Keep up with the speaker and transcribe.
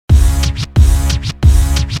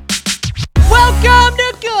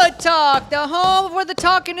Talk, the home of where the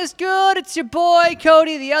talking is good. It's your boy,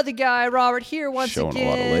 Cody, the other guy, Robert, here once Showing again. a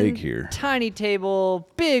lot of leg here. Tiny table,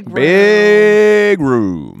 big room. Big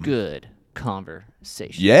room. Good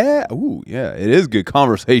conversation. Yeah. Ooh, yeah. It is good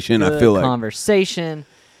conversation, Good I feel like. conversation.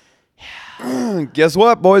 Guess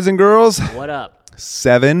what, boys and girls? What up?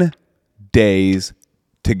 7 days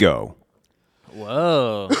to go.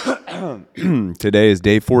 Whoa. Today is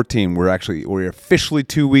day 14. We're officially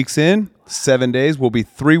 2 weeks in. 7 days. We'll be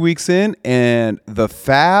 3 weeks in, and the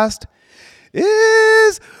fast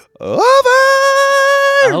is over.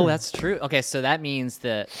 Oh, that's true. Okay, so that means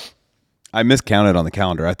that... I miscounted on the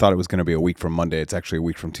calendar. I thought it was going to be a week from Monday. It's actually a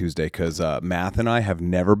week from Tuesday because Math and I have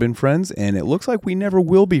never been friends, and it looks like we never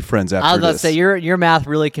will be friends after this. I was about to say, your math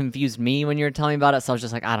really confused me when you were telling me about it, so I was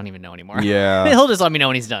just like, I don't even know anymore. Yeah. He'll just let me know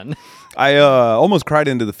when he's done. I almost cried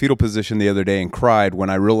into the fetal position the other day and cried when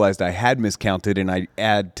I realized I had miscounted and I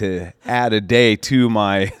had to add a day to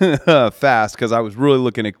my fast because I was really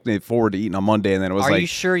looking forward to eating on Monday, and then it was Are like... you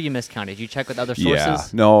sure you miscounted? Did you check with other sources? Yeah.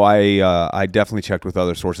 No, I definitely checked with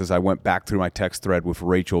other sources. I went back through my text thread with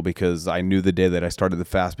Rachel because I knew the day that I started the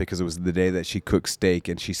fast because it was the day that she cooked steak,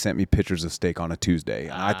 and she sent me pictures of steak on a Tuesday.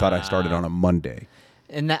 And I thought I started on a Monday.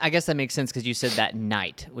 And I guess that makes sense because you said that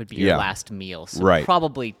night would be your last meal. So right.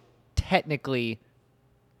 Probably technically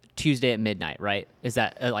Tuesday at midnight, right? Is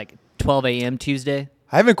that like 12 a.m. Tuesday?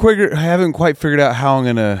 I haven't quite figured out how I'm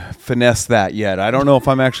going to finesse that yet. I don't know if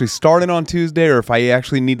I'm actually starting on Tuesday or if I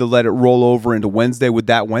actually need to let it roll over into Wednesday with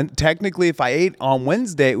that technically, if I ate on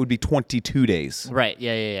Wednesday, it would be 22 days. Right.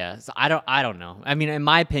 Yeah. So I don't know. I mean, in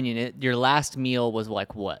my opinion, your last meal was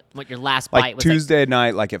like what? What your last bite was? Tuesday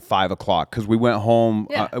night, like at 5 o'clock, because we went home.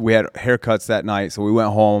 Yeah. We had haircuts that night, so we went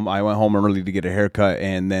home. I went home early to get a haircut,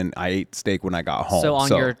 and then I ate steak when I got home. So on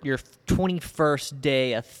your 21st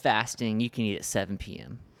day of fasting, you can eat at 7 p.m.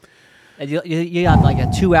 You got like a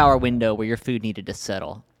 2-hour window where your food needed to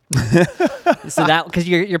settle. So that because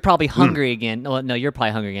you're probably hungry again. Well, no, you're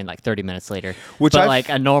probably hungry again like 30 minutes later. But like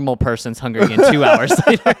a normal person's hungry again 2 hours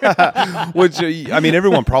later. Which I mean,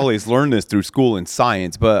 everyone probably has learned this through school and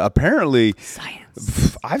science, but apparently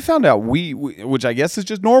science. I found out which I guess is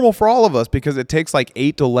just normal for all of us because it takes like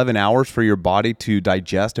 8 to 11 hours for your body to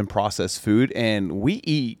digest and process food, and we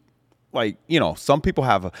eat. Like, you know, some people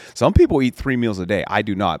eat 3 meals a day. I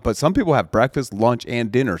do not. But some people have breakfast, lunch,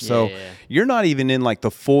 and dinner. So you're not even in like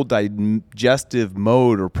the full digestive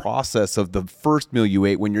mode or process of the first meal you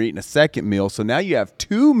ate when you're eating a second meal. So now you have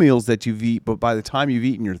 2 meals that you've eaten, but by the time you've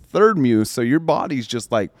eaten your third meal, so your body's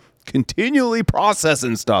just like continually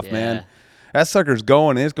processing stuff, man. That sucker's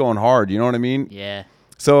going, and it's going hard. You know what I mean? Yeah.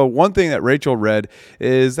 So one thing that Rachel read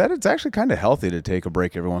is that it's actually kind of healthy to take a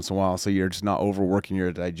break every once in a while, so you're just not overworking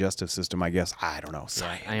your digestive system, I guess. I don't know.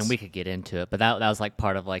 Science. Yeah, I mean, we could get into it, but that was like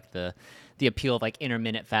part of like the appeal of like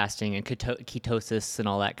intermittent fasting and ketosis and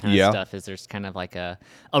all that kind of stuff. Is there's kind of like a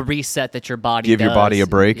reset that your body give your body a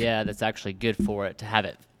break. Yeah, that's actually good for it to have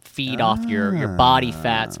it feed off your body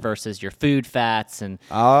fats versus your food fats, and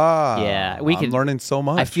I'm learning so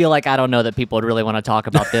much. I feel like I don't know that people would really want to talk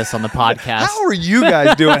about this on the podcast. How are you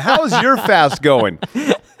guys doing? How's your fast going?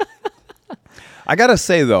 I gotta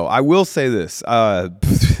say though, I will say this,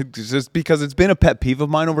 just because it's been a pet peeve of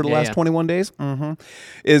mine over the last 21 days,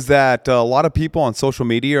 is that a lot of people on social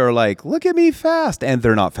media are like, "Look at me fast," and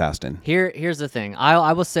they're not fasting. Here's the thing.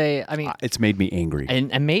 I will say, I mean, it's made me angry,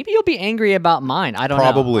 and maybe you'll be angry about mine. I don't know.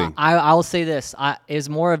 Probably. I will say this. Is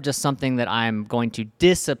more of just something that I'm going to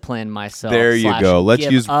discipline myself. There you go. Let's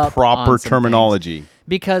use proper terminology.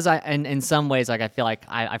 Because in some ways, like I feel like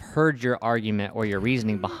I've heard your argument or your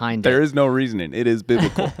reasoning behind it. There is no reasoning. It is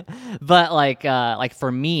biblical. But like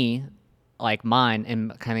for me, like mine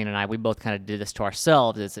and Colleen and I, we both kind of did this to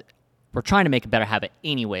ourselves. Is we're trying to make a better habit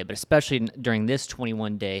anyway, but especially during this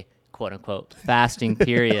 21-day quote unquote fasting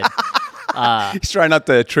period. He's trying not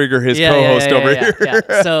to trigger his co-host over here.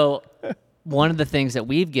 Yeah. So one of the things that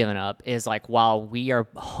we've given up is like while we are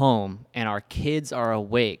home and our kids are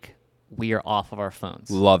awake, we are off of our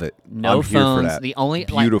phones. Love it. No I'm phones. Here for that. The only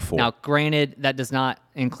beautiful. Now, granted, that does not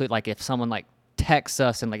include like if someone like texts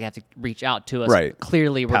us and like have to reach out to us. Right.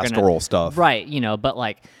 Clearly, we're pastoral stuff. Right. You know, but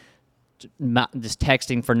like just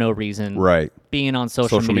texting for no reason. Right. Being on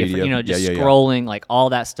social media. For, just scrolling, like all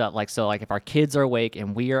that stuff. Like so, like if our kids are awake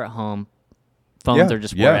and we are at home, phones are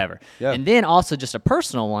just wherever. Yeah. And then also just a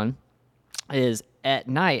personal one is at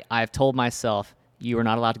night. I've told myself you are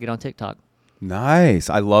not allowed to get on TikTok. Nice.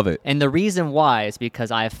 I love it. And the reason why is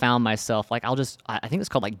because I have found myself like I think it's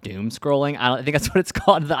called like doom scrolling. I think that's what it's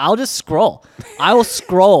called. I'll just scroll. I will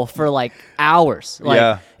scroll for like hours. Like,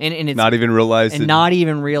 Yeah. and it's Not even realize and it. not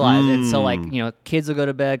even realize it. So like, kids will go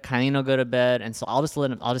to bed, Kylie will go to bed, and so I'll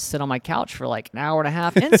just sit on my couch for like an hour and a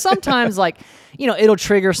half. And sometimes like, it'll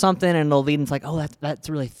trigger something and it'll lead into like, oh, that's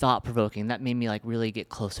really thought provoking. That made me like really get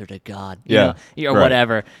closer to God. Or Right.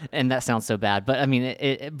 whatever. And that sounds so bad, but I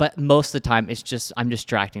mean, but most of the time it's just I'm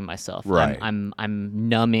distracting myself. Right. I'm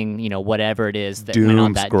numbing, whatever it is that Doom went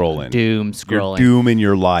on that scrolling. doom scrolling. You're dooming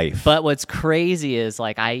your life. But what's crazy is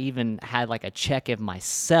like I even had like a check of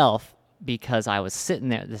myself because I was sitting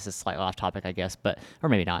there. This is slightly off topic, I guess, or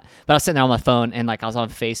maybe not. But I was sitting there on my phone and like I was on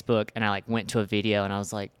Facebook and I like went to a video and I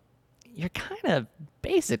was like, you're kind of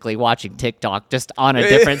basically watching TikTok just on a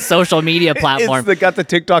different social media platform. They got the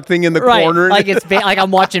TikTok thing in the Right, corner. like it's like I'm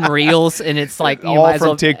watching reels, and it's like you All might as from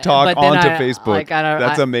well, TikTok but then onto I- Facebook. like,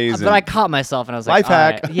 That's amazing. But I caught myself, and I was like, Life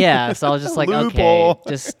hack. all right. Yeah. So I was just like, Loophole. okay,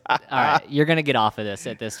 just all right, you're gonna get off of this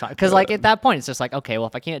at this time, because like at that point, it's just like, okay, well,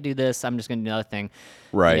 if I can't do this, I'm just gonna do another thing.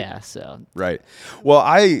 Right. Yeah. So Right. Well,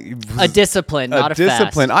 a discipline, not a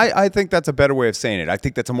discipline. fast. I think that's a better way of saying it. I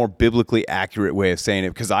think that's a more biblically accurate way of saying it,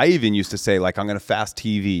 because I even used to say like I'm going to fast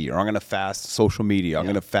TV, or I'm going to fast social media. I'm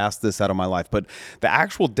going to fast this out of my life. But the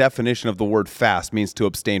actual definition of the word fast means to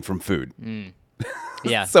abstain from food.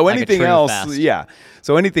 Yeah. So like a anything true else, fast. yeah.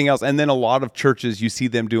 So anything else, and then a lot of churches you see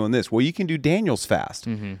them doing this. Well, you can do Daniel's fast.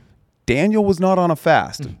 Mm-hmm. Daniel was not on a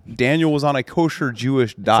fast. Daniel was on a kosher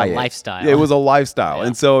Jewish diet. lifestyle. It was a lifestyle. Yeah.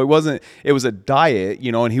 And so it was a diet,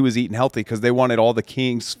 and he was eating healthy because they wanted all the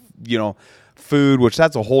king's, food, which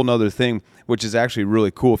that's a whole nother thing, which is actually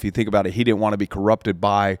really cool. If you think about it, he didn't want to be corrupted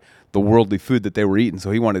by the worldly food that they were eating.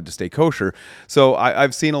 So he wanted to stay kosher. So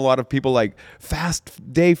I've seen a lot of people like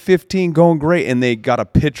fast day 15 going great. And they got a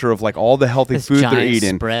picture of like all the healthy This food they're giant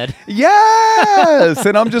eating. spread. Yes.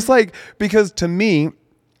 And I'm just like, because to me,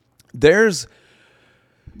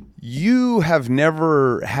 you have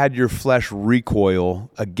never had your flesh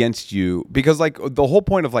recoil against you, because like the whole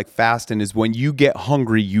point of like fasting is when you get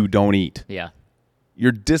hungry, you don't eat. Yeah.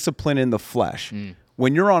 You're disciplined in the flesh. Mm.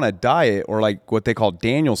 When you're on a diet, or like what they call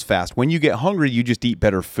Daniel's fast, when you get hungry, you just eat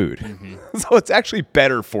better food. So it's actually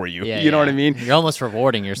better for you. Yeah. You know what I mean? You're almost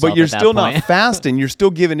rewarding yourself. But you're at that still point. not fasting. You're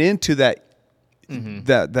still giving into that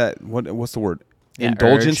what's the word? That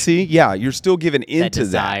Indulgency. Yeah, you're still giving into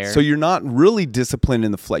desire. that. So you're not really disciplined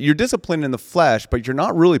in the flesh. You're disciplined in the flesh, but you're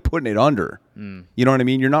not really putting it under. You know what I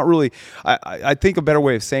mean? You're not really. I think a better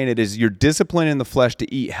way of saying it is you're disciplined in the flesh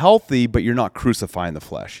to eat healthy, but you're not crucifying the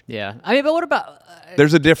flesh. Yeah. I mean, but what about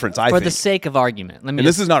There's a difference, I for think. the sake of argument? Let me. And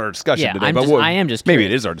this is not our discussion Yeah, today, I'm but just- I am just maybe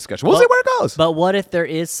curious. it is our discussion. We'll see where it goes. But what if there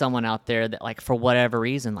is someone out there that, like, for whatever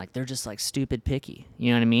reason, like, they're just like stupid picky?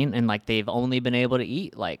 You know what I mean? And like, they've only been able to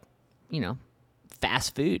eat like,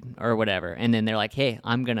 fast food or whatever, and then they're like, "Hey,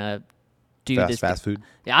 I'm gonna do this fast food.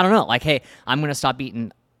 Yeah, I don't know. Like, hey, I'm gonna stop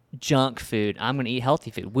eating junk food. I'm gonna eat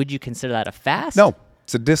healthy food. Would you consider that a fast? No,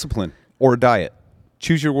 it's a discipline or a diet.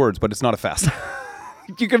 Choose your words, but it's not a fast.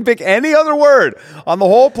 You can pick any other word on the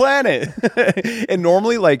whole planet. And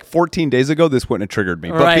normally, like 14 days ago, this wouldn't have triggered me.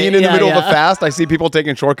 But Right, being in the yeah, middle of yeah. a fast, I see people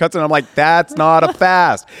taking shortcuts, and I'm like, that's not a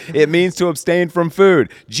fast. It means to abstain from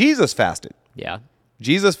food. Jesus fasted. Yeah.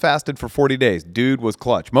 Jesus fasted for 40 days. Dude was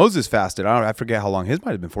clutch. Moses fasted. I forget how long. His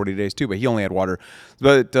might have been 40 days too, but he only had water.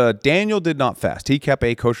 But Daniel did not fast. He kept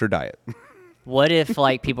a kosher diet. What if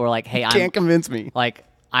like people were like, "Hey, I'm Can't convince me. like,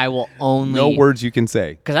 I will only No words you can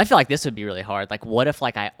say. Because I feel like this would be really hard. Like, what if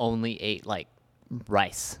like I only ate like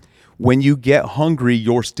rice? When you get hungry,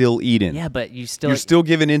 you're still eating. Yeah, but you're still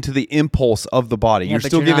giving into the impulse of the body. Yeah, you're but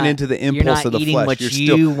still giving not- into the you're impulse not of the eating flesh. What You're you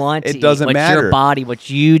still, want to it doesn't eat, what's matter. your body, what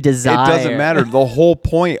you desire. It doesn't matter. The whole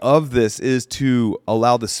point of this is to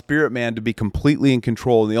allow the spirit man to be completely in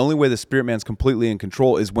control. And the only way the spirit man's completely in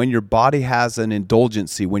control is when your body has an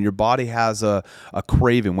indulgency, when your body has a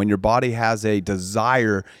craving, when your body has a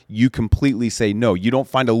desire, you completely say no. You don't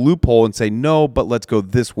find a loophole and say no, but let's go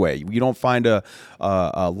this way. You don't find a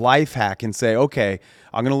life hack and say, okay,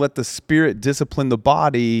 I'm going to let the spirit discipline the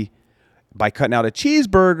body by cutting out a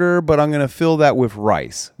cheeseburger, but I'm going to fill that with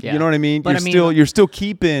rice. Yeah. You know what I mean? But You're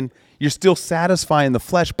still satisfying the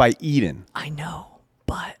flesh by eating. I know,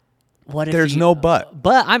 but what if There's no but.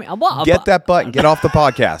 But I mean, well, Get that butt and get off the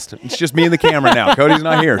podcast. It's just me and the camera now. Cody's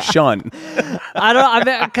not here. Shun. I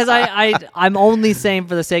don't, because I'm only saying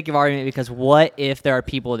for the sake of argument, because what if there are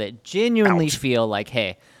people that genuinely feel like,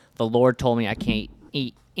 hey, the Lord told me I can't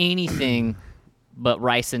eat anything but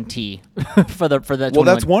rice and tea for the Well,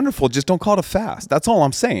 that's wonderful. Just don't call it a fast. That's all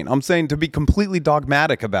I'm saying. I'm saying to be completely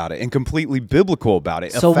dogmatic about it and completely biblical about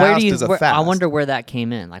it. So a fast is a fast. I wonder where that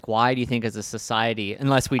came in. Like, why do you think as a society,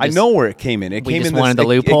 unless we just, I know where it came in. It we came just in wanted the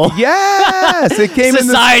loophole? Yes, it came in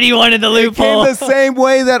society wanted the loophole. It came the same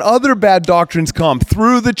way that other bad doctrines come,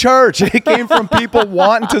 through the church. It came from people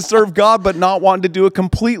wanting to serve God but not wanting to do it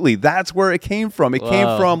completely. That's where it came from. It came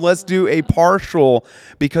from, let's do a partial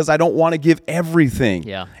because I don't want to give everything.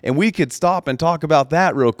 Yeah. And we could stop and talk about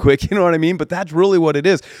that real quick, you know what I mean? But that's really what it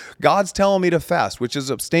is. God's telling me to fast, which is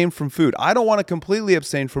abstain from food. I don't want to completely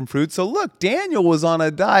abstain from food. So look, Daniel was on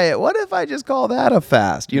a diet. What if I just call that a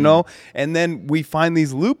fast, you know? And then we find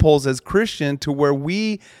these loopholes as Christian to where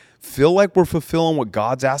we feel like we're fulfilling what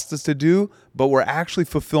God's asked us to do, but we're actually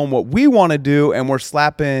fulfilling what we want to do, and we're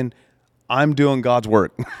slapping, I'm doing God's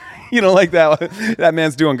work. You know, like that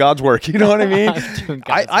man's doing God's work. You know what I mean?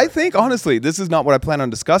 I think, honestly, this is not what I plan on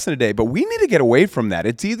discussing today, but we need to get away from that.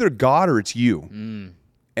 It's either God or it's you.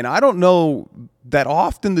 And I don't know that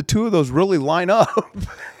often the two of those really line up.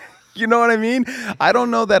 You know what I mean? I don't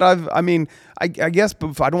know that I guess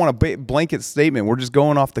I don't want a blanket statement. We're just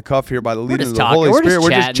going off the cuff here by the leading of the Holy Spirit.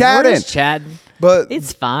 We're just chatting. But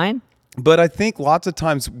it's fine. But I think lots of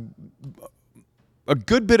times, a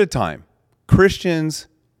good bit of time, Christians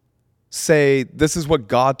say, this is what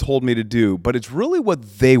God told me to do, but it's really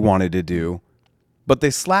what they wanted to do. But they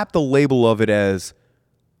slap the label of it as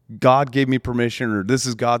God gave me permission, or this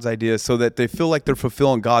is God's idea, so that they feel like they're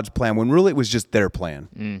fulfilling God's plan when really it was just their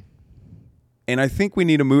plan. And I think we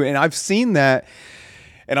need to move. And I've seen that,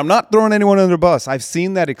 and I'm not throwing anyone under the bus. I've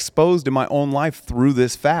seen that exposed in my own life through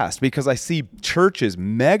this fast, because I see churches,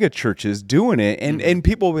 mega churches doing it. And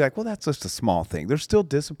people will be like, well, that's just a small thing. There's still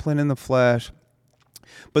discipline in the flesh.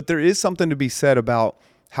 But there is something to be said about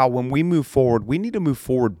how when we move forward, we need to move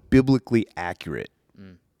forward biblically accurate,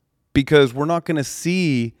 because we're not going to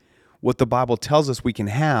see what the Bible tells us we can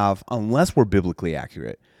have unless we're biblically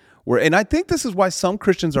accurate. And I think this is why some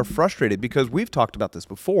Christians are frustrated, because we've talked about this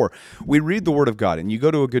before. We read the Word of God, and you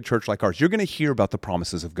go to a good church like ours, you're going to hear about the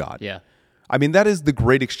promises of God. Yeah. I mean, that is the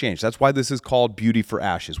great exchange. That's why this is called beauty for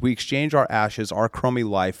ashes. We exchange our ashes, our crummy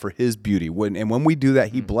life, for His beauty. And when we do that,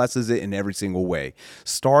 He blesses it in every single way,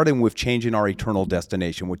 starting with changing our eternal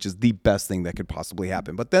destination, which is the best thing that could possibly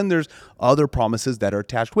happen. But then there's other promises that are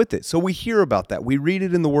attached with it. So we hear about that. We read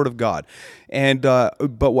it in the Word of God. And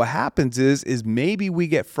but what happens is maybe we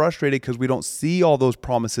get frustrated because we don't see all those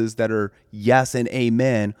promises that are yes and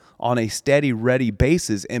amen on a steady, ready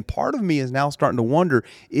basis. And part of me is now starting to wonder,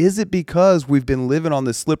 is it because we've been living on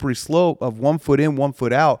this slippery slope of 1 foot in, 1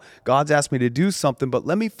 foot out? God's asked me to do something, but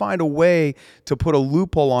let me find a way to put a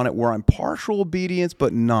loophole on it where I'm partial obedience,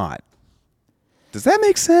 but not. Does that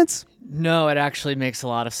make sense? No, it actually makes a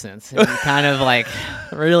lot of sense. It kind of like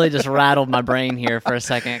really just rattled my brain here for a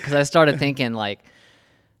second, because I started thinking like,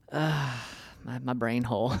 my brain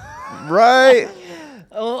hole. Right.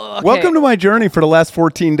 Oh, okay. Welcome to my journey for the last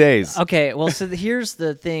 14 days. Okay, well, so here's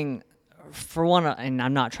the thing. For one, and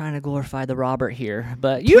I'm not trying to glorify the Robert here,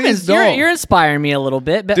 but you're inspiring me a little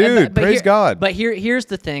bit. But, Dude, praise God. But here's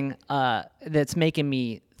the thing that's making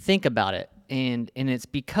me think about it, and it's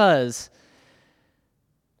because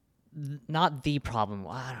not the problem.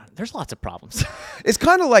 There's lots of problems. It's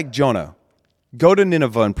kind of like Jonah. Go to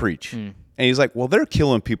Nineveh and preach. And he's like, well, they're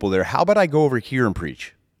killing people there. How about I go over here and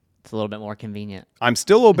preach? It's a little bit more convenient. I'm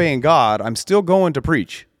still obeying God. I'm still going to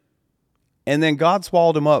preach. And then God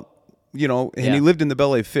swallowed him up, and he lived in the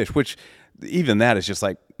belly of fish, which even that is just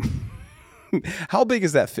like, how big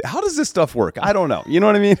is that fish? How does this stuff work? I don't know. You know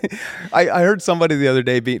what I mean? I heard somebody the other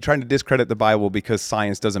day trying to discredit the Bible because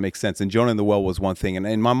science doesn't make sense. And Jonah in the well was one thing. And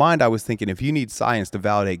in my mind, I was thinking, if you need science to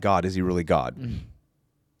validate God, is he really God?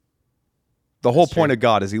 The whole point of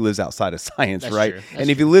God is he lives outside of science, right?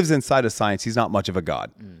 And if he lives inside of science, he's not much of a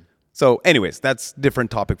God. So anyways, that's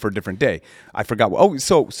different topic for a different day. I forgot.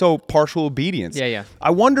 So partial obedience. Yeah.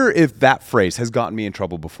 I wonder if that phrase has gotten me in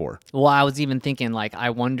trouble before. Well, I was even thinking, like,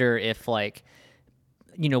 I wonder if, like,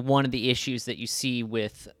 one of the issues that you see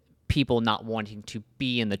with people not wanting to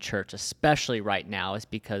be in the church, especially right now, is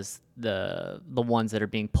because the ones that are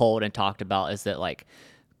being polled and talked about is that, like,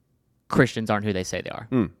 Christians aren't who they say they are.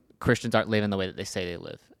 Christians aren't living the way that they say they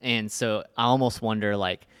live. And so I almost wonder,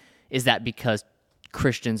 like, is that because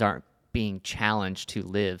Christians aren't being challenged to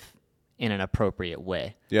live in an appropriate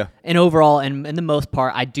way? Yeah. And overall, and in the most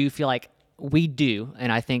part, I do feel like we do,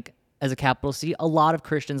 and I think as a capital C, a lot of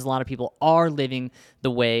Christians, a lot of people are living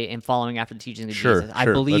the way and following after the teachings of Jesus. I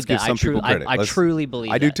believe that. I truly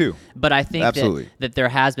believe that. I do too. But I think that there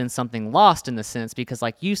has been something lost in the sense, because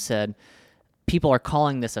like you said, people are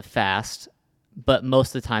calling this a fast, but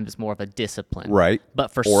most of the time it's more of a discipline. Right.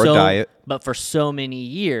 But for Or a diet. But for so many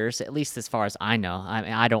years, at least as far as I know, I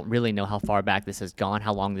mean, I don't really know how far back this has gone,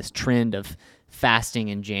 how long this trend of fasting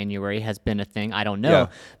in January has been a thing. I don't know. Yeah.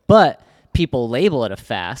 But people label it a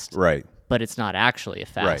fast, Right. but it's not actually a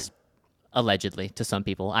fast. Right. Allegedly, to some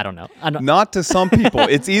people. I don't know. Not to some people.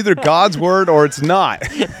 It's either God's word or it's not.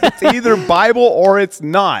 It's either Bible or it's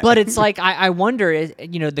not. But it's like I wonder,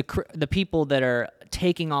 the people that are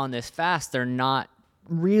taking on this fast, they're not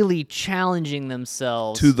really challenging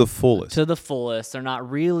themselves to the fullest. To the fullest. They're not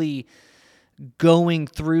really going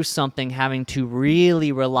through something, having to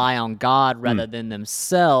really rely on God rather than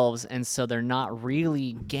themselves, and so they're not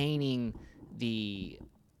really gaining the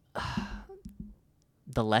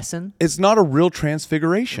lesson. It's not a real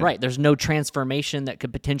transfiguration. Right. There's no transformation that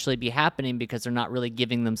could potentially be happening because they're not really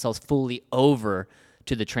giving themselves fully over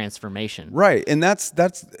to the transformation. Right. And that's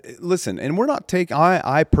listen, and we're not taking,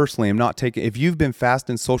 I personally am not taking, if you've been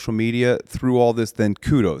fasting social media through all this, then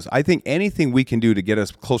kudos. I think anything we can do to get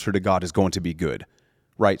us closer to God is going to be good.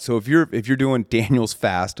 Right. So if you're doing Daniel's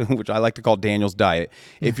fast, which I like to call Daniel's diet,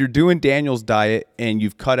 if you're doing Daniel's diet and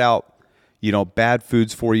you've cut out, bad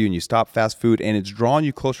foods for you and you stop fast food and it's drawing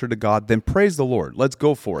you closer to God, then praise the Lord. Let's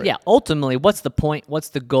go for it. Yeah. Ultimately, what's the point? What's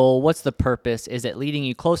the goal? What's the purpose? Is it leading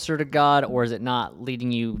you closer to God, or is it not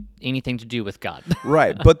leading you anything to do with God?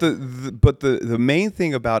 Right. But the main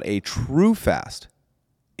thing about a true fast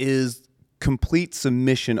is complete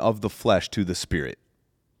submission of the flesh to the Spirit.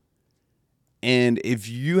 And if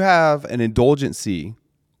you have an indulgency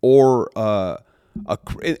or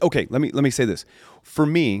okay, let me say this. For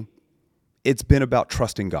me, it's been about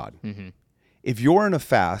trusting God. Mm-hmm. If you're in a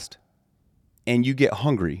fast and you get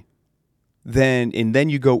hungry, then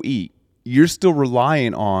you go eat, you're still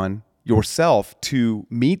relying on yourself to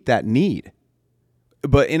meet that need.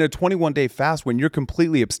 But in a 21-day fast, when you're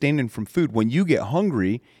completely abstaining from food, when you get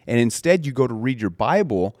hungry and instead you go to read your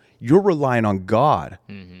Bible, you're relying on God.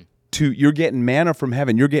 Mm-hmm. You're getting manna from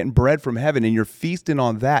heaven, you're getting bread from heaven, and you're feasting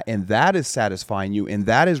on that, and that is satisfying you, and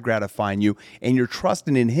that is gratifying you, and you're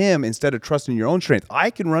trusting in Him instead of trusting your own strength. I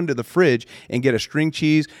can run to the fridge and get a string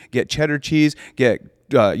cheese, get cheddar cheese, get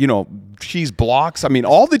cheese blocks. I mean,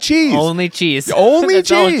 all the cheese. Only cheese. Only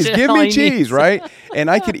cheese. Give me cheese, needs. right? And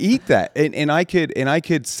I could eat that, and I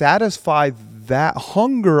could satisfy that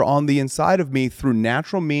hunger on the inside of me through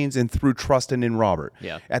natural means and through trusting in Robert.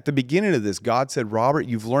 Yeah. At the beginning of this, God said, Robert,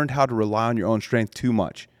 you've learned how to rely on your own strength too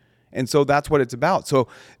much. And so that's what it's about. So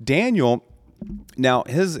Daniel, now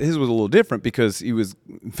his was a little different because he was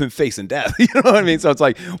facing death. You know what I mean? So it's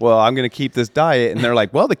like, well, I'm going to keep this diet. And they're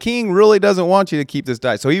like, well, the king really doesn't want you to keep this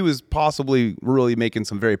diet. So he was possibly really making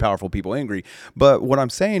some very powerful people angry. But what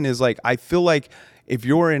I'm saying is, like, I feel like if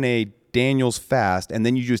you're in a Daniel's fast and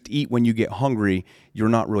then you just eat when you get hungry, you're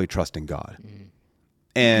not really trusting God.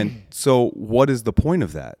 And so what is the point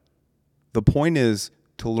of that? The point is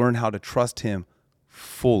to learn how to trust Him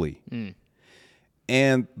fully.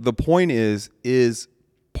 And the point is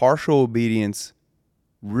partial obedience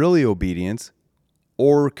really obedience,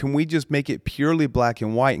 or can we just make it purely black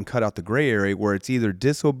and white and cut out the gray area where it's either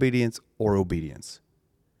disobedience or obedience?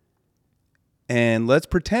 And let's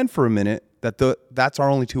pretend for a minute that that's our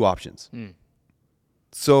only two options.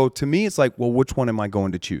 So to me, it's like, well, which one am I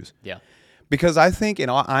going to choose? Yeah. Because I think,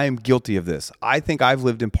 and I am guilty of this, I think I've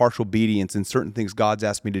lived in partial obedience in certain things God's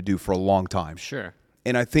asked me to do for a long time. Sure.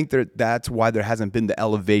 And I think that's why there hasn't been the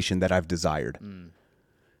elevation that I've desired.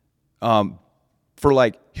 For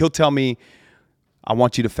like, He'll tell me, I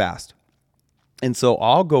want you to fast. And so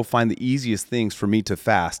I'll go find the easiest things for me to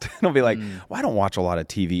fast. And I'll be like, well, I don't watch a lot of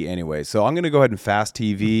TV anyway, so I'm going to go ahead and fast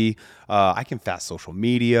TV. I can fast social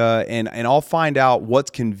media, and I'll find out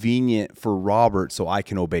what's convenient for Robert so I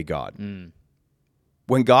can obey God.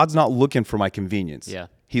 When God's not looking for my convenience,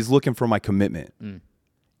 He's looking for my commitment.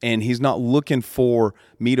 And He's not looking for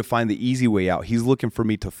me to find the easy way out. He's looking for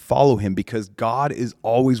me to follow Him, because God is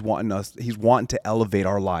always wanting us. He's wanting to elevate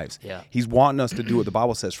our lives. He's wanting us to do what the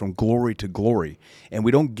Bible says, from glory to glory. And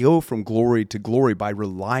we don't go from glory to glory by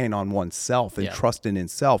relying on oneself and trusting in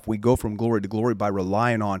self. We go from glory to glory by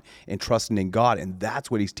relying on and trusting in God. And that's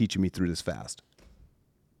what He's teaching me through this fast.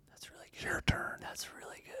 That's really good. Your turn. That's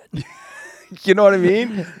really good. You know what I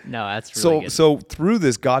mean? No, that's really good. So through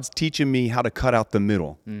this, God's teaching me how to cut out the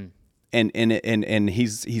middle. And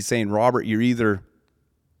he's saying, Robert, you're either,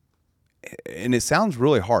 and it sounds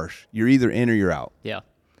really harsh, you're either in or you're out. Yeah.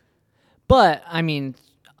 But, I mean,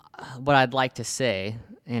 what I'd like to say,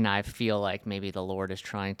 and I feel like maybe the Lord is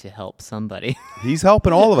trying to help somebody. He's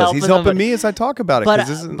helping all of us. He's helping me as I talk about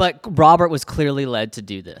it. But Robert was clearly led to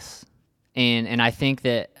do this. And I think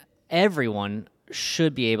that everyone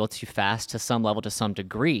should be able to fast to some level, to some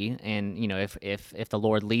degree, and if the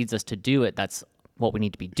Lord leads us to do it, that's what we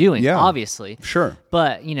need to be doing, Yeah. obviously. Sure.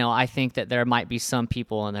 But I think that there might be some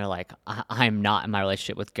people, and they're like, I'm not in my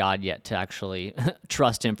relationship with God yet to actually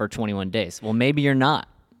trust Him for 21 days. Well, maybe you're not.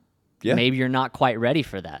 Yeah. Maybe you're not quite ready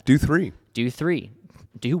for that. Do 3. Do 3.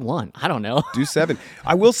 Do 1. I don't know. Do 7.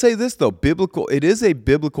 I will say this though, it is a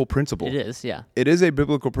biblical principle. It is, yeah. It is a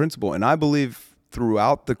biblical principle, and I believe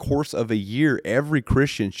throughout the course of a year, every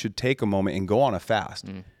Christian should take a moment and go on a fast.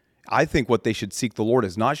 I think what they should seek the Lord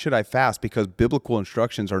is not should I fast, because biblical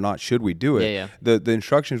instructions are not should we do it. Yeah. The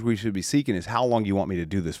instructions we should be seeking is how long do you want me to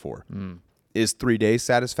do this for? Is 3 days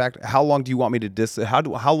satisfactory? How long do you want me to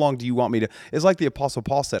how long do you want me to? It's like the Apostle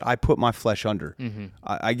Paul said, I put my flesh under.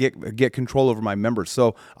 I get control over my members.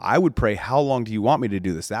 So I would pray, how long do you want me to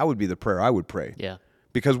do this? That would be the prayer I would pray. Yeah.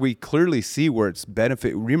 Because we clearly see where it's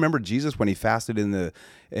benefit. Remember Jesus when he fasted in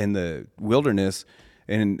the wilderness,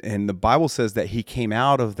 and the Bible says that he came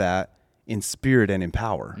out of that in spirit and in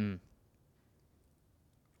power.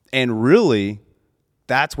 And really,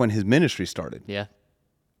 that's when his ministry started. Yeah.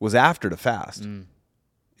 Was after the fast.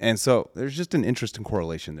 And so there's just an interesting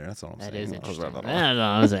correlation there. That's all I'm saying. That is interesting. That's what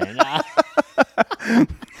I'm saying.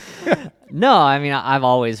 No, I mean, I've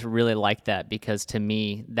always really liked that, because to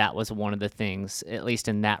me, that was one of the things, at least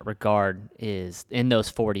in that regard, is in those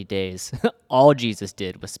 40 days, all Jesus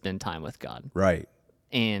did was spend time with God. Right.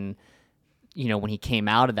 And, when he came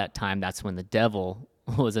out of that time, that's when the devil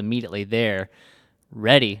was immediately there,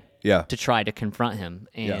 ready to try to confront him.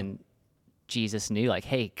 And Jesus knew, like,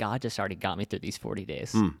 hey, God just already got me through these 40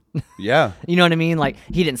 days. Yeah. You know what I mean? Like,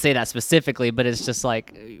 he didn't say that specifically, but it's just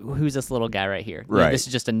like, who's this little guy right here? Right. This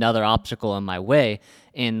is just another obstacle in my way.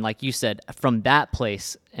 And like you said, from that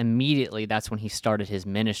place, immediately, that's when he started his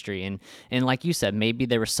ministry. And like you said, maybe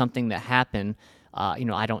there was something that happened.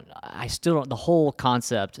 I still don't, the whole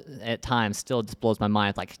concept at times still just blows my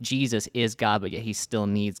mind. Like, Jesus is God, but yet he still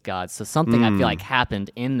needs God. So something I feel like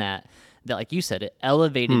happened in that, like you said, it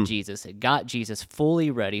elevated Jesus. It got Jesus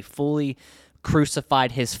fully ready, fully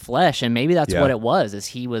crucified his flesh. And maybe that's what it was, is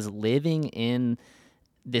he was living in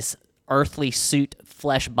this earthly suit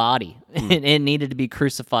flesh body, and it needed to be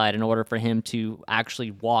crucified in order for him to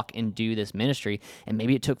actually walk and do this ministry. And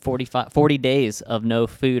maybe it took 40 days of no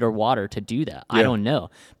food or water to do that. I don't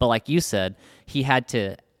know. But like you said, he had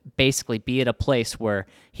to basically be at a place where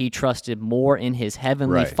he trusted more in his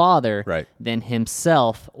heavenly Father than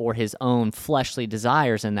himself or his own fleshly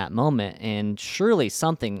desires in that moment. And surely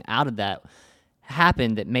something out of that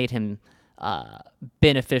happened that made him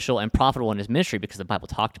beneficial and profitable in his ministry, because the Bible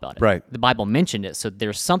talked about it. Right. The Bible mentioned it. So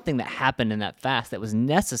there's something that happened in that fast that was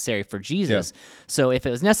necessary for Jesus. So if it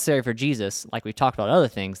was necessary for Jesus, like we talked about other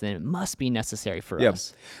things, then it must be necessary for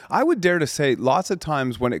us. I would dare to say lots of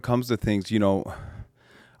times when it comes to things,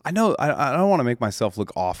 I know I don't want to make myself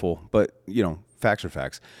look awful, but facts are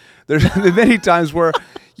facts. There's many times where,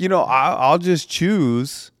 I'll just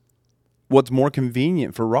choose what's more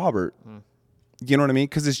convenient for Robert. You know what I mean?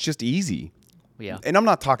 Because it's just easy. Yeah. And I'm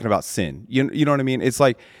not talking about sin. You know what I mean? It's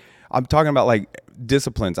like, I'm talking about like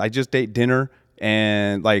disciplines. I just ate dinner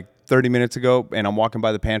and like 30 minutes ago, and I'm walking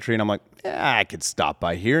by the pantry and I'm like, I could stop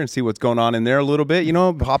by here and see what's going on in there a little bit,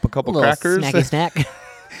 pop a couple crackers. Snacky snack.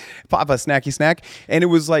 Pop a snacky snack. And it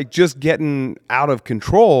was like just getting out of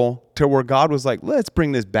control to where God was like, let's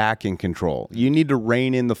bring this back in control. You need to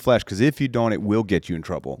rein in the flesh, because if you don't, it will get you in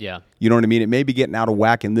trouble. Yeah. You know what I mean? It may be getting out of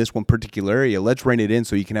whack in this one particular area. Let's rein it in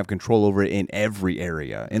so you can have control over it in every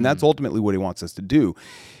area. And that's ultimately what he wants us to do.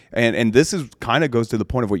 And this is kind of goes to the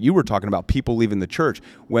point of what you were talking about, people leaving the church.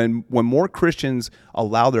 When more Christians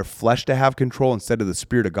allow their flesh to have control instead of the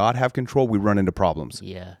Spirit of God have control, we run into problems.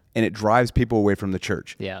 Yeah. And it drives people away from the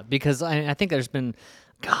church. Yeah, because I think there's been,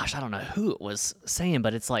 I don't know who it was saying,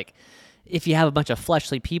 but it's like, if you have a bunch of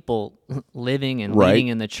fleshly people living and leading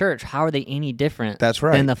in the church, how are they any different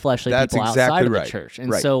than the fleshly people outside of the church?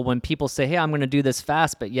 And so when people say, hey, I'm going to do this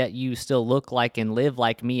fast, but yet you still look like and live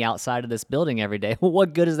like me outside of this building every day, well,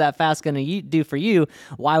 what good is that fast going to do for you?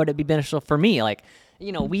 Why would it be beneficial for me? Like,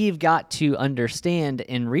 we've got to understand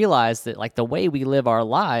and realize that, like, the way we live our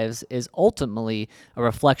lives is ultimately a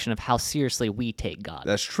reflection of how seriously we take God.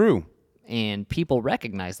 That's true. And people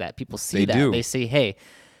recognize that. People see that. Do. They say, hey,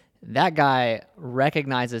 that guy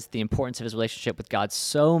recognizes the importance of his relationship with God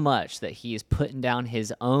so much that he is putting down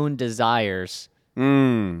his own desires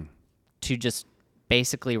to just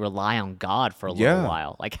basically rely on God for a little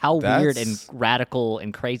while. Like, how weird and radical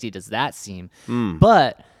and crazy does that seem?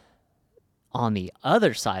 But on the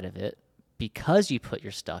other side of it, because you put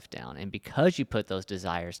your stuff down and because you put those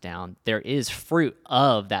desires down, there is fruit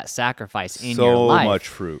of that sacrifice in your life. So much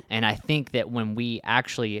fruit. And I think that when we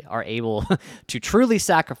actually are able to truly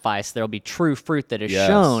sacrifice, there'll be true fruit that is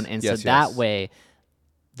shown. And so that way,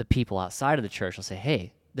 the people outside of the church will say,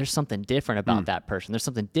 hey, there's something different about that person. There's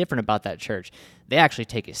something different about that church. They actually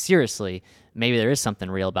take it seriously. Maybe there is something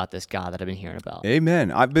real about this God that I've been hearing about. Amen.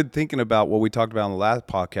 I've been thinking about what we talked about on the last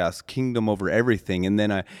podcast, kingdom over everything. And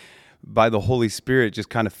then by the Holy Spirit, just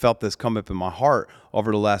kind of felt this come up in my heart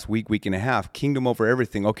over the last week and a half. Kingdom over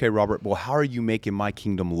everything. Okay, Robert, well, how are you making my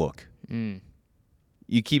kingdom look?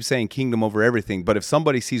 You keep saying kingdom over everything, but if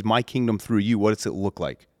somebody sees my kingdom through you, what does it look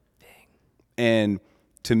like? Dang. And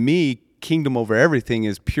to me, kingdom over everything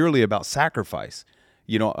is purely about sacrifice.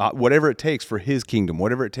 Whatever it takes for his kingdom,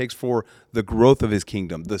 whatever it takes for the growth of his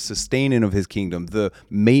kingdom, the sustaining of his kingdom, the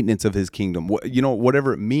maintenance of his kingdom,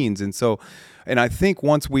 whatever it means. And I think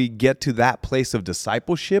once we get to that place of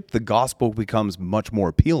discipleship, the gospel becomes much more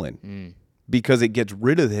appealing because it gets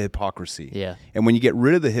rid of the hypocrisy. Yeah. And when you get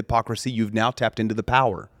rid of the hypocrisy, you've now tapped into the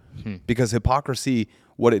power because hypocrisy,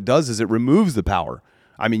 what it does is it removes the power.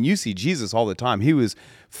 I mean, you see Jesus all the time. He was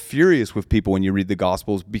furious with people when you read the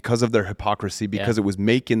Gospels because of their hypocrisy, because it was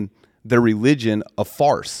making their religion a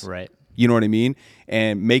farce. Right. You know what I mean?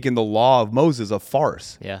 And making the law of Moses a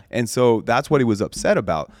farce. Yeah. And so that's what he was upset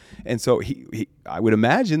about. And so I would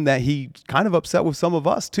imagine that he kind of upset with some of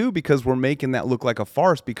us too, because we're making that look like a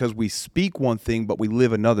farce because we speak one thing, but we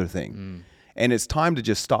live another thing. And it's time to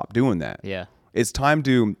just stop doing that. Yeah. It's time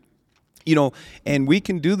to... and we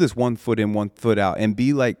can do this 1 foot in, 1 foot out and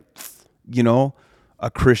be like, a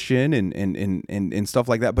Christian and stuff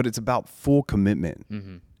like that. But it's about full commitment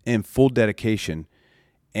and full dedication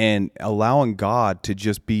and allowing God to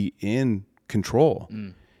just be in control.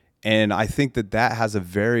 And I think that has a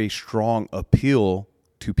very strong appeal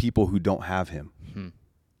to people who don't have him.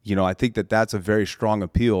 I think that that's a very strong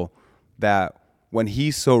appeal that when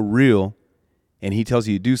he's so real and he tells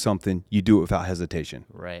you to do something, you do it without hesitation.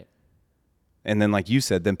 Right. And then, like you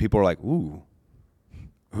said, then people are like, ooh,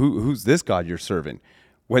 who's this God you're serving?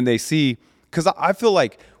 When they see, because I feel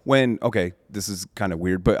like this is kind of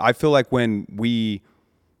weird, but I feel like when we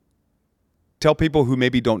tell people who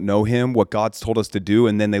maybe don't know him what God's told us to do,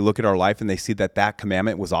 and then they look at our life and they see that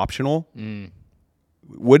commandment was optional,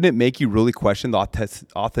 wouldn't it make you really question the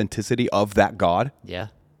authenticity of that God? Yeah.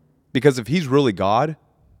 Because if he's really God,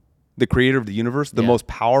 the creator of the universe, the most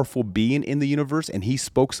powerful being in the universe, and he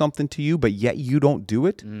spoke something to you, but yet you don't do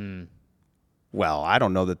it? Well, I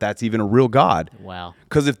don't know that that's even a real God. Wow.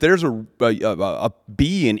 Because if there's a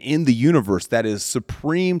being in the universe that is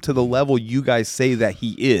supreme to the level you guys say that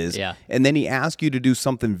he is, and then he asks you to do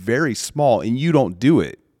something very small and you don't do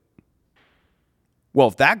it, well,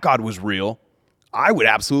 if that God was real, I would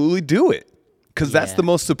absolutely do it. Because that's the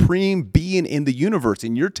most supreme being in the universe.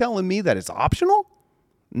 And you're telling me that it's optional?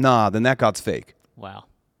 Nah, then that God's fake. Wow.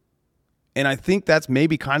 And I think that's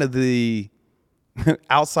maybe kind of the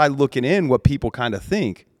outside looking in what people kind of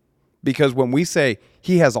think. Because when we say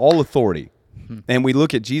he has all authority, and we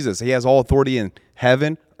look at Jesus, he has all authority in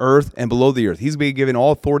heaven, earth, and below the earth. He's been given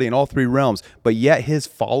all authority in all three realms, but yet his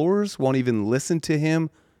followers won't even listen to him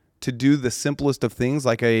to do the simplest of things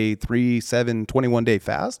like a 3, 7, 21-day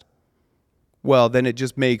fast. Well, then it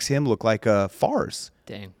just makes him look like a farce.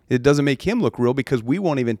 Dang. It doesn't make him look real because we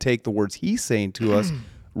won't even take the words he's saying to us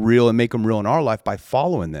real and make them real in our life by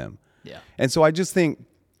following them. Yeah. And so I just think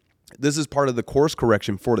this is part of the course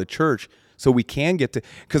correction for the church so we can get to,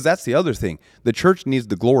 because that's the other thing. The church needs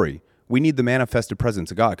the glory. We need the manifested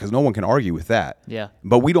presence of God because no one can argue with that. Yeah.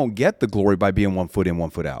 But we don't get the glory by being 1 foot in, 1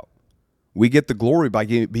 foot out. We get the glory by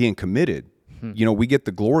being committed. We get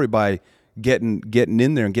the glory by getting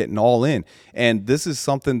in there and getting all in. And this is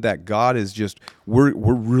something that God is we're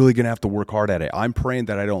really going to have to work hard at it. I'm praying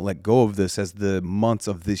that I don't let go of this as the months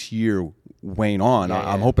of this year wane on.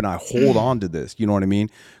 I'm hoping I hold on to this, you know what I mean?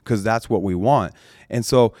 Because that's what we want. And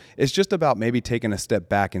so it's just about maybe taking a step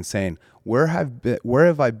back and saying, where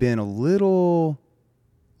have I been a little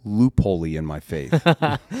loophole-y in my faith?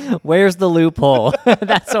 Where's the loophole?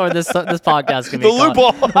 That's where this podcast can be The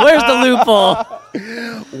loophole. Where's the loophole?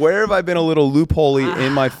 Where have I been a little loophole-y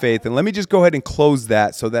in my faith? And let me just go ahead and close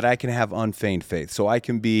that so that I can have unfeigned faith, so I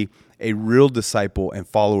can be a real disciple and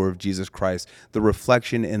follower of Jesus Christ, the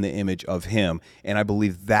reflection and the image of him. And I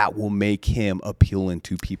believe that will make him appealing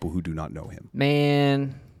to people who do not know him.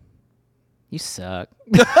 Man, You suck.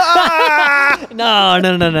 No.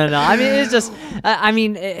 I mean, it's just,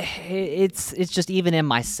 it's just even in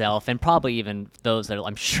myself, and probably even those that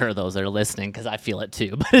I'm sure those that are listening, because I feel it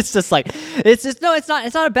too. But it's just like, it's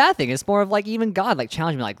not a bad thing. It's more of like even God like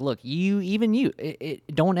challenging me, like, look,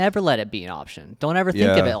 don't ever let it be an option. Don't ever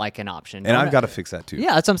think of it like an option. And I've got to fix that too.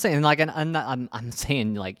 Yeah, that's what I'm saying. Like, and I'm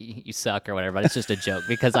saying like you suck or whatever, but it's just a joke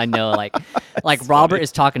because I know like Robert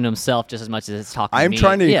is talking to himself just as much as it's talking to me. I'm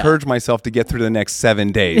trying to encourage myself to get through the next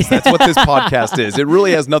 7 days. That's what this podcast is. It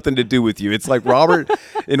really has nothing to do with you. It's like, Robert,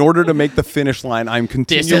 in order to make the finish line, I'm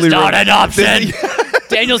continually... This is not an option.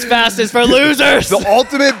 Daniel's fast is for losers. The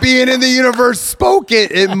ultimate being in the universe spoke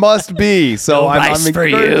it. It must be. So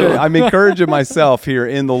I'm encouraging myself here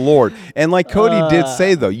in the Lord. And like Cody did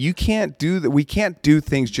say, though, you can't do that. We can't do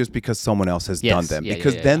things just because someone else has done them,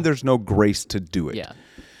 because then there's no grace to do it. Yeah.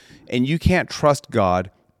 And you can't trust God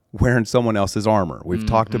wearing someone else's armor. We've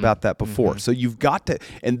talked about that before. So you've got to,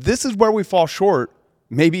 and this is where we fall short.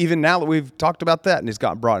 Maybe even now that we've talked about that and it's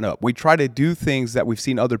gotten brought up, we try to do things that we've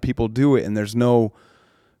seen other people do it, and there's no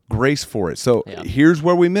grace for it. So here's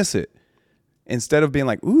where we miss it. Instead of being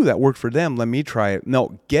like, ooh, that worked for them, let me try it.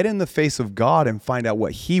 No, get in the face of God and find out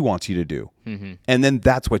what he wants you to do. And then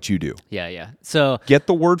that's what you do. Yeah. So get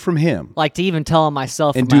the word from him. Like to even tell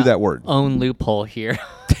myself and do that word. Own loophole here.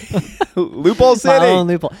 Loophole City. My own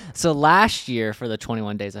loophole. So last year for the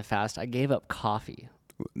 21 days I fast, I gave up coffee.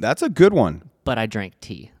 That's a good one. But I drank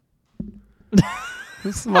tea.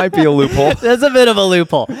 This might be a loophole. That's a bit of a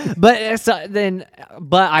loophole. But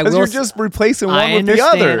I will. You're just replacing one with the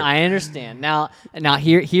other. I understand. Now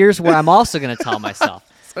here's where I'm also going to tell myself.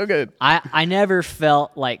 So good. I never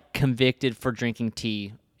felt like convicted for drinking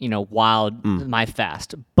tea, while my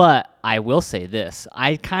fast. But I will say this.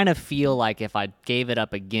 I kind of feel like if I gave it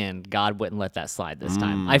up again, God wouldn't let that slide this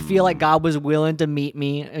time. I feel like God was willing to meet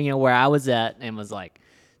me, where I was at, and was like,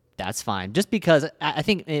 that's fine. Just because I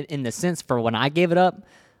think in the sense for when I gave it up,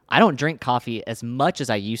 I don't drink coffee as much as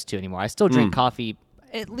I used to anymore. I still drink coffee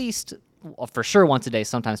at least, for sure, once a day,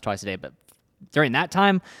 sometimes twice a day. But during that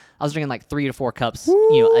time, I was drinking like 3 to 4 cups,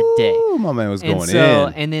 a day. My man was going in.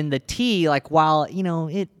 And then the tea, like while,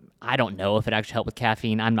 I don't know if it actually helped with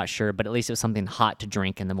caffeine. I'm not sure, but at least it was something hot to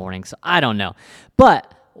drink in the morning. So I don't know.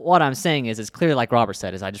 But what I'm saying is, it's clear, like Robert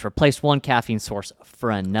said, is I just replaced one caffeine source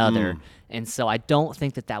for another. And so I don't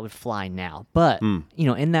think that would fly now. But,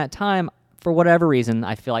 in that time, for whatever reason,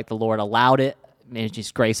 I feel like the Lord allowed it. And it's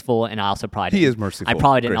just graceful. And I also probably He is merciful. I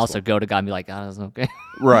probably didn't also go to God and be like, God, is okay.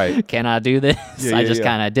 Right. Can I do this? I just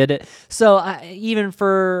kind of did it. So even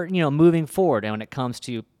for, moving forward, and when it comes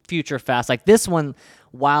to future fasts, like this one,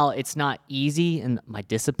 while it's not easy and my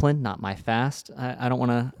discipline, not my fast, I don't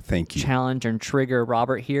want to challenge and trigger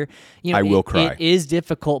Robert here. I will cry. It is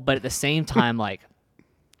difficult, but at the same time, like,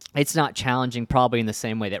 it's not challenging probably in the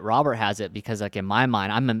same way that Robert has it, because like in my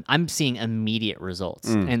mind, I'm seeing immediate results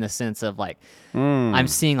in the sense of like, I'm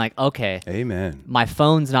seeing like, okay, amen. My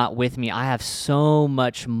phone's not with me. I have so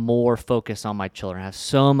much more focus on my children. I have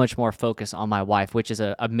so much more focus on my wife, which is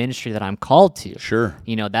a ministry that I'm called to. Sure.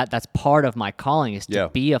 That's part of my calling, is to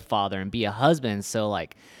be a father and be a husband. So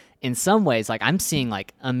like, in some ways, like I'm seeing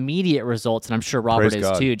like immediate results, and I'm sure Robert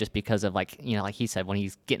is too, just because of like, like he said, when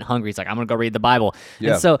he's getting hungry, he's like, I'm gonna go read the Bible.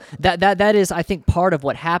 Yeah. And so that is, I think, part of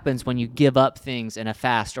what happens when you give up things in a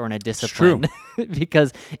fast or in a discipline,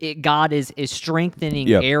 because God is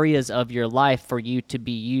strengthening areas of your life for you to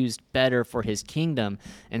be used better for His kingdom.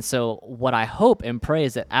 And so what I hope and pray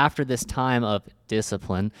is that after this time of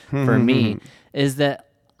discipline for me, is that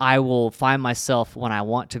I will find myself, when I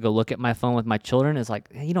want to go look at my phone with my children, is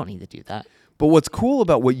like, hey, you don't need to do that. But what's cool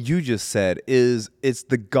about what you just said is it's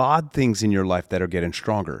the God things in your life that are getting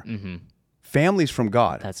stronger. Family's from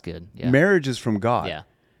God. That's good. Yeah. Marriage is from God.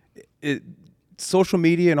 Yeah. Social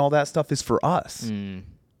media and all that stuff is for us.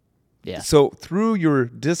 Yeah. So through your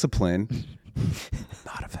discipline,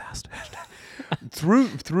 not a fast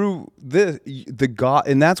through the God,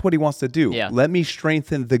 and that's what He wants to do. Yeah. Let me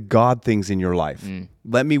strengthen the God things in your life.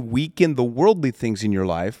 Let me weaken the worldly things in your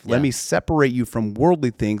life. Let me separate you from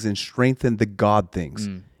worldly things and strengthen the God things.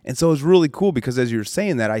 And so it's really cool, because as you're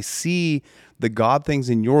saying that, I see the God things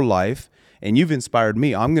in your life, and you've inspired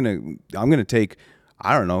me. I'm gonna take,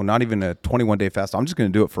 I don't know, not even a 21-day fast. I'm just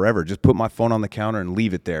going to do it forever. Just put my phone on the counter and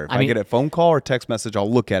leave it there. If I get a phone call or text message,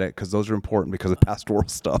 I'll look at it, because those are important because of pastoral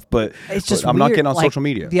stuff. But I'm not getting on social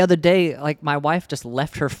media. The other day, like my wife just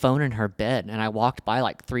left her phone in her bed, and I walked by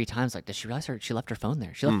like 3 times. Like, did she realize she left her phone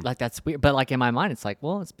there? She left, like, that's weird. But like in my mind, it's like,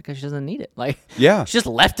 well, it's because she doesn't need it. Like, she just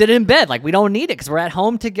left it in bed. Like, we don't need it because we're at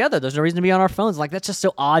home together. There's no reason to be on our phones. Like, that's just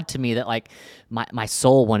so odd to me that like my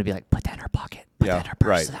soul wanted to be like, put that in her pocket. put Yeah, that in her purse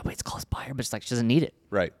right. so that way it's close by her. But it's like she doesn't need it.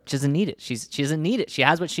 Right. She doesn't need it. She doesn't need it. She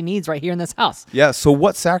has what she needs right here in this house. Yeah. So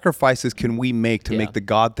what sacrifices can we make to Yeah. make the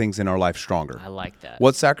God things in our life stronger? I like that.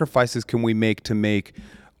 What sacrifices can we make to make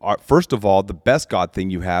first of all, the best God thing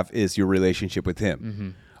you have is your relationship with Him. Mm-hmm.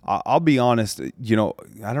 I'll be honest, you know,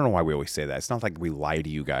 I don't know why we always say that. It's not like we lie to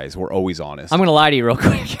you guys. We're always honest. I'm going to lie to you real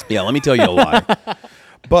quick. Yeah, let me tell you a lie.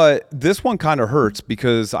 But this one kind of hurts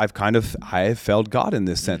because I have failed God in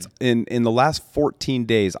this sense. In the last 14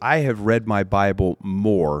 days, I have read my Bible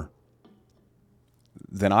more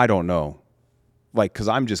than I don't know. Like, because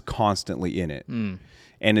I'm just constantly in it. And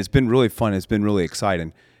it's been really fun. It's been really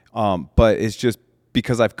exciting. But it's just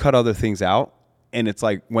because I've cut other things out. And it's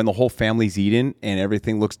like when the whole family's eating and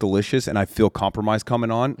everything looks delicious and I feel compromise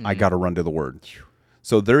coming on, I got to run to the Word.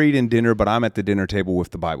 So they're eating dinner, but I'm at the dinner table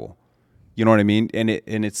with the Bible. You know what I mean? And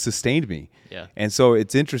it sustained me. Yeah. And so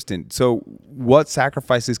it's interesting. So what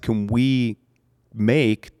sacrifices can we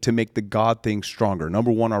make to make the God thing stronger?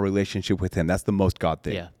 Number one, our relationship with Him. That's the most God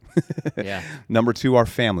thing. Yeah. Yeah. Number two, our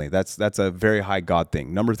family. That's a very high God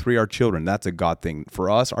thing. Number three, our children. That's a God thing. For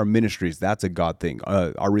us, our ministries. That's a God thing.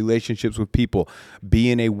 Our relationships with people,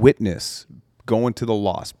 being a witness, going to the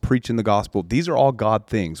lost, preaching the gospel. These are all God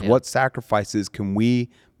things. Yeah. What sacrifices can we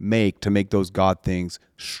make to make those God things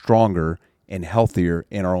stronger and healthier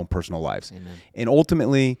in our own personal lives? Amen. And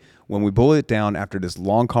ultimately, when we boil it down after this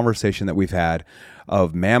long conversation that we've had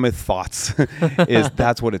of mammoth thoughts, is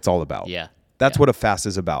that's what it's all about. Yeah. That's Yeah. what a fast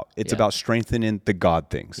is about. It's Yeah. about strengthening the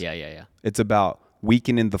God things. Yeah. Yeah. Yeah. It's about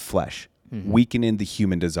weakening the flesh, weakening the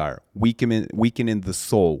human desire, weakening the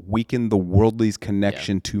soul, weakening the worldly's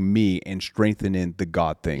connection to me, and strengthening the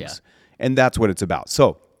God things. And that's what it's about.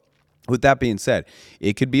 So, with that being said,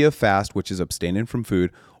 it could be a fast, which is abstaining from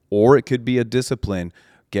food, or it could be a discipline,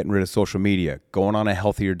 getting rid of social media, going on a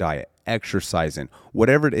healthier diet, exercising,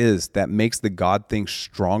 whatever it is that makes the God thing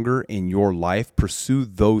stronger in your life. Pursue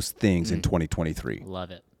those things in 2023. Love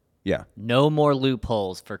it. Yeah. No more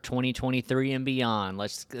loopholes for 2023 and beyond.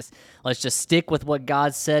 Let's just stick with what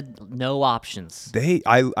God said. No options.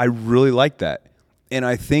 I really like that. And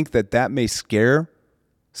I think that may scare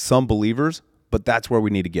some believers, but that's where we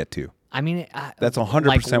need to get to. I mean, That's 100%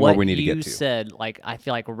 like where we need to get you to. said, like, I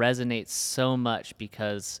feel like resonates so much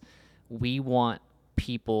because we want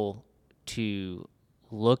people to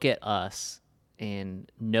look at us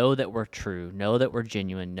and know that we're true, know that we're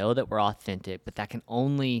genuine, know that we're authentic, but that can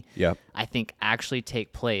only, Yep. I think, actually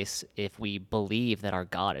take place if we believe that our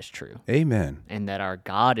God is true Amen. and that our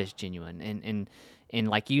God is genuine. And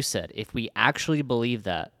like you said, if we actually believe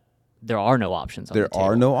that, there are no options on the There table.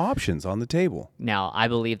 are no options on the table. Now, I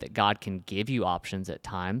believe that God can give you options at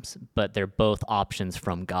times, but they're both options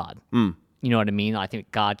from God. You know what I mean? I think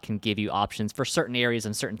God can give you options for certain areas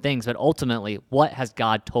and certain things, but ultimately, what has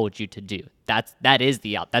God told you to do? That's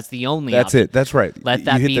the only That's option. it. That's right. Let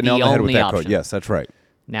that you hit be the nail the on the head with only that option. quote. Yes, that's right.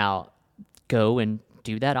 Now, go and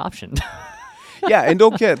do that option. Yeah, and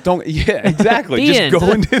don't exactly. The Just end.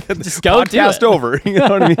 go into the Just go do podcast it. over. You know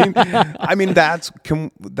what I mean? I mean, that's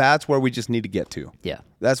where we just need to get to. Yeah.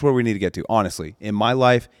 That's where we need to get to, honestly. In my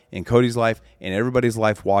life, in Cody's life, in everybody's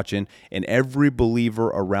life watching, and every believer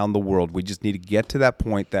around the world, we just need to get to that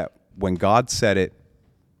point that when God said it,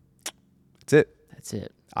 that's it. That's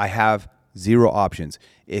it. I have zero options.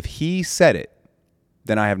 If He said it,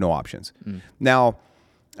 then I have no options. Now,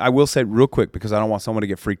 I will say real quick, because I don't want someone to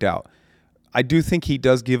get freaked out, I do think He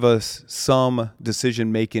does give us some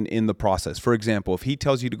decision making in the process. For example, if He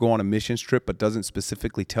tells you to go on a missions trip but doesn't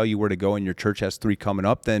specifically tell you where to go and your church has 3 coming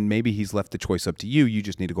up, then maybe He's left the choice up to you. You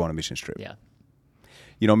just need to go on a missions trip. Yeah.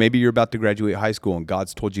 You know, maybe you're about to graduate high school and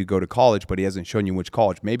God's told you to go to college, but He hasn't shown you which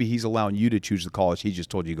college. Maybe He's allowing you to choose the college. He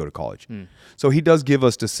just told you to go to college. So He does give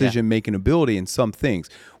us decision-making ability in some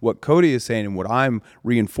things. What Cody is saying and what I'm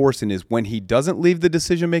reinforcing is when He doesn't leave the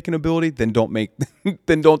decision-making ability, then don't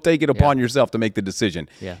take it upon yourself to make the decision.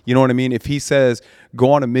 Yeah. You know what I mean? If He says,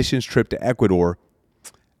 go on a missions trip to Ecuador,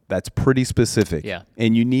 that's pretty specific. Yeah.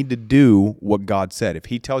 And you need to do what God said. If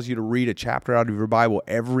He tells you to read a chapter out of your Bible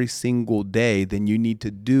every single day, then you need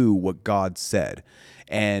to do what God said.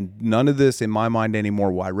 And none of this in my mind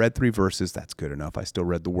anymore. Well, I read 3 verses. That's good enough. I still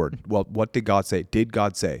read the word. Well, what did God say? Did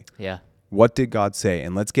God say? Yeah. What did God say?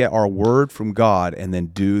 And let's get our word from God and then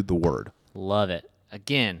do the word. Love it.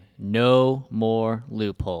 Again, no more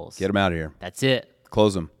loopholes. Get them out of here. That's it.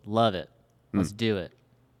 Close them. Love it. Let's do it.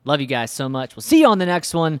 Love you guys so much. We'll see you on the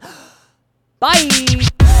next one. Bye.